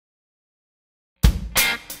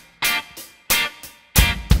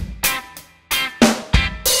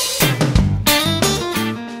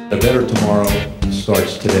better tomorrow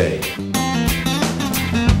starts today.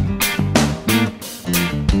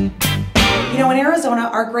 You know, in Arizona,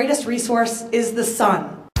 our greatest resource is the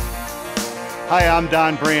sun. Hi, I'm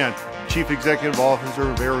Don Brandt, Chief Executive Officer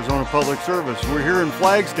of Arizona Public Service. We're here in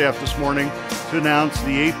Flagstaff this morning to announce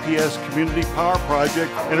the APS Community Power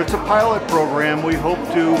Project, and it's a pilot program. We hope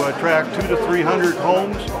to attract 200 to 300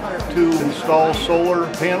 homes to install solar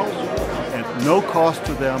panels at no cost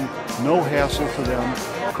to them, no hassle to them.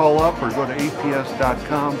 Call up or go to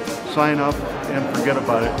aps.com, sign up, and forget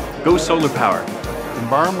about it. Go solar power.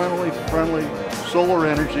 Environmentally friendly solar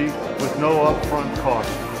energy with no upfront cost,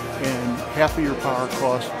 and half of your power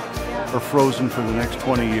costs are frozen for the next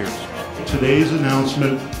 20 years. Today's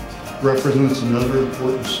announcement represents another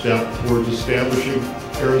important step towards establishing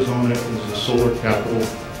Arizona as the solar capital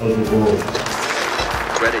of the world.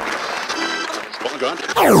 Ready.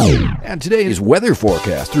 And today's weather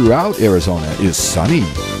forecast throughout Arizona is sunny.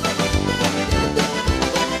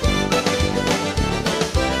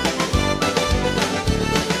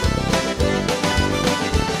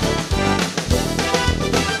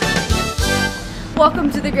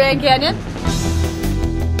 Welcome to the Grand Canyon.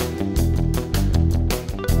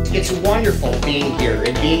 It's wonderful being here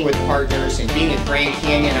and being with partners and being at Grand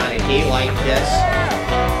Canyon on a day like this.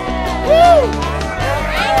 Woo!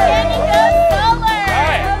 Grand Canyon goes solar!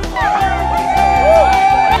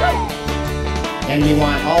 And we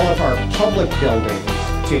want all of our public buildings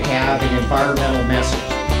to have an environmental message.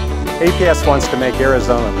 APS wants to make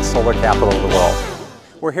Arizona the solar capital of the world.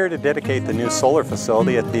 We're here to dedicate the new solar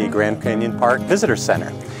facility at the Grand Canyon Park Visitor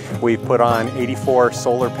Center. We've put on 84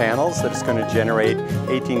 solar panels that is going to generate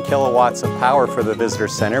 18 kilowatts of power for the Visitor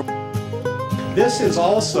Center. This is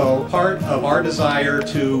also part of our desire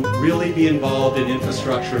to really be involved in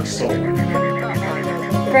infrastructure of solar.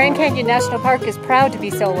 Grand Canyon National Park is proud to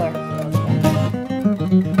be solar.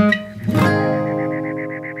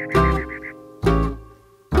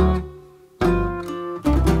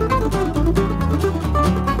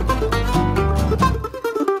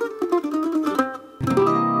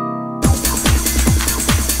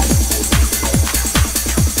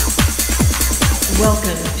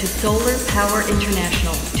 Welcome to Solar Power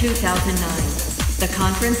International 2009, the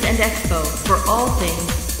conference and expo for all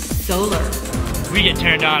things solar. We get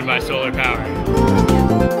turned on by solar power.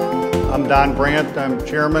 I'm Don Brandt. I'm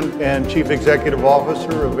Chairman and Chief Executive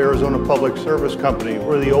Officer of Arizona Public Service Company.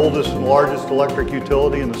 We're the oldest and largest electric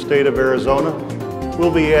utility in the state of Arizona.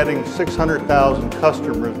 We'll be adding 600,000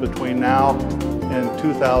 customers between now and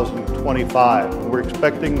 2025. We're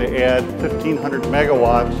expecting to add 1,500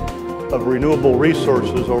 megawatts of renewable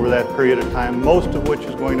resources over that period of time, most of which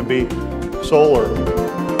is going to be solar.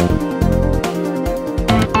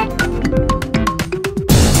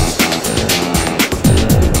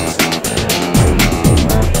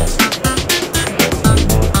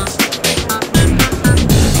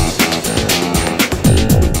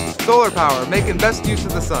 Solar power, making best use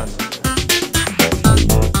of the sun.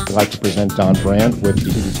 I'd like to present Don Brandt with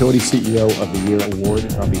the Utility CEO of the Year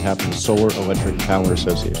Award on behalf of the Solar Electric Power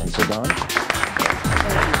Association. So Don.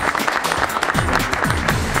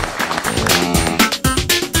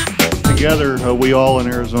 Together, we all in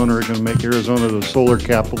Arizona are going to make Arizona the solar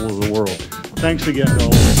capital of the world. Thanks again to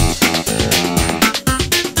all of you.